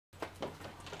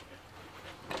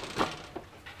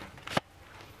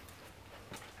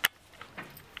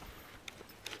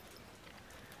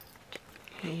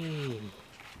Hey.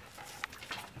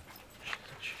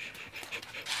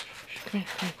 Come here,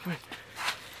 come here, come here.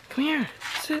 Come here.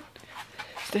 Sit.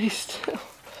 Stay still.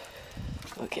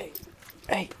 Okay.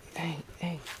 Hey, hey,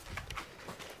 hey.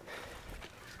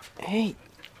 Hey.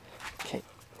 Okay.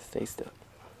 Stay still.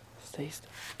 Stay still.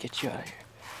 Get you out of here.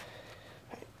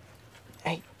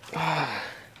 Hey.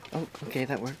 Oh, okay,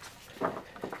 that works.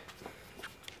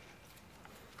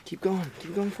 Keep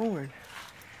going forward.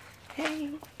 Hey.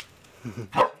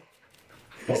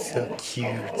 You're so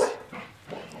cute.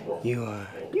 You are.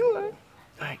 You are.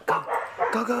 Alright, go.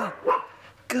 Go, go.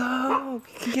 Go.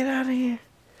 Get out of here.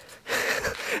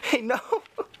 Hey, no.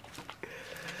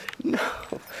 No.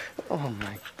 Oh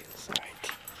my goodness.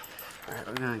 Alright. Alright,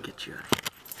 we're gonna get you out of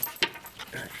here.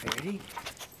 Alright, ready?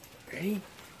 Ready?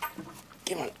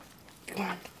 Come on. Come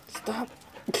on. Stop.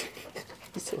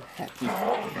 He's so happy.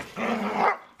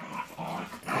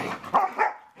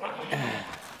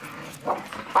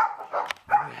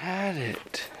 You had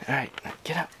it. Alright, now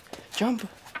get up. Jump.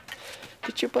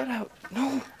 Get your butt out.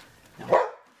 No. No.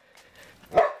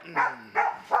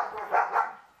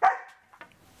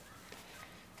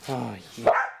 Oh, yeah.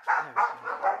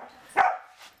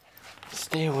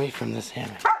 Stay away from this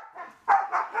hammock.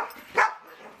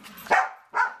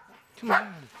 Come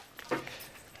on.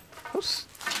 How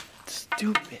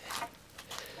stupid.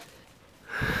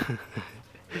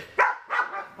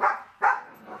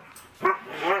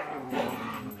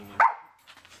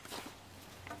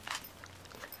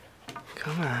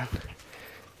 Come on.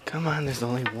 Come on, there's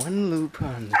only one loop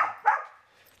on there.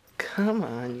 Come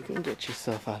on, you can get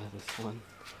yourself out of this one.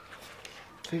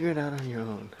 Figure it out on your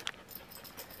own.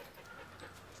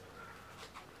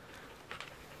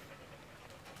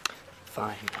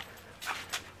 Fine.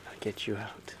 I'll get you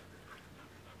out.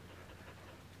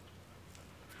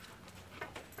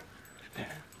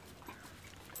 There.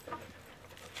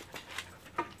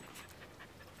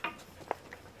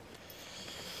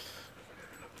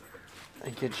 I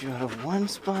get you out of one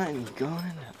spot and you go in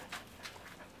another.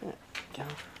 There, go.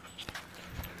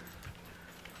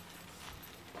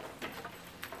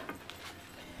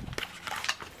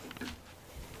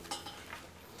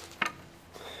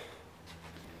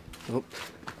 Oop,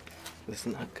 this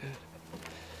is not good.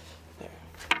 There.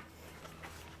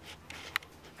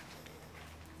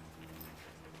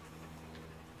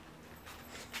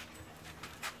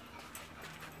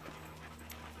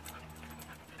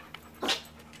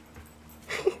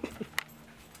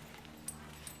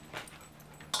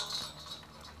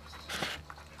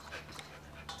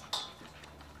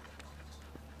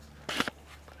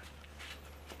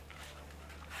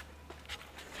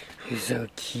 You're so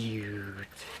cute.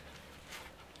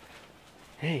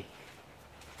 Hey.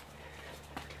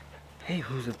 Hey,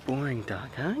 who's a boring dog,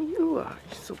 huh? You are.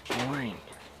 You're so boring.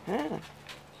 Huh?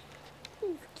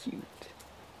 He's cute.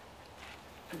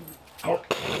 Oh.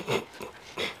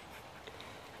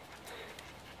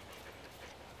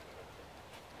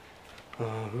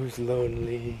 Oh, who's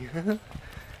lonely? Huh?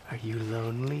 Are you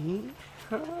lonely?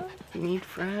 Huh? You need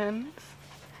friends?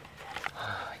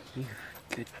 Oh, you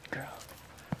good girl.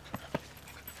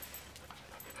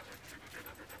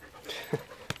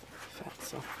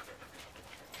 Fatso.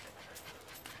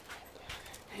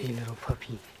 Hey, little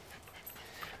puppy.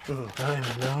 Oh, I'm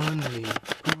lonely.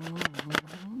 Ooh.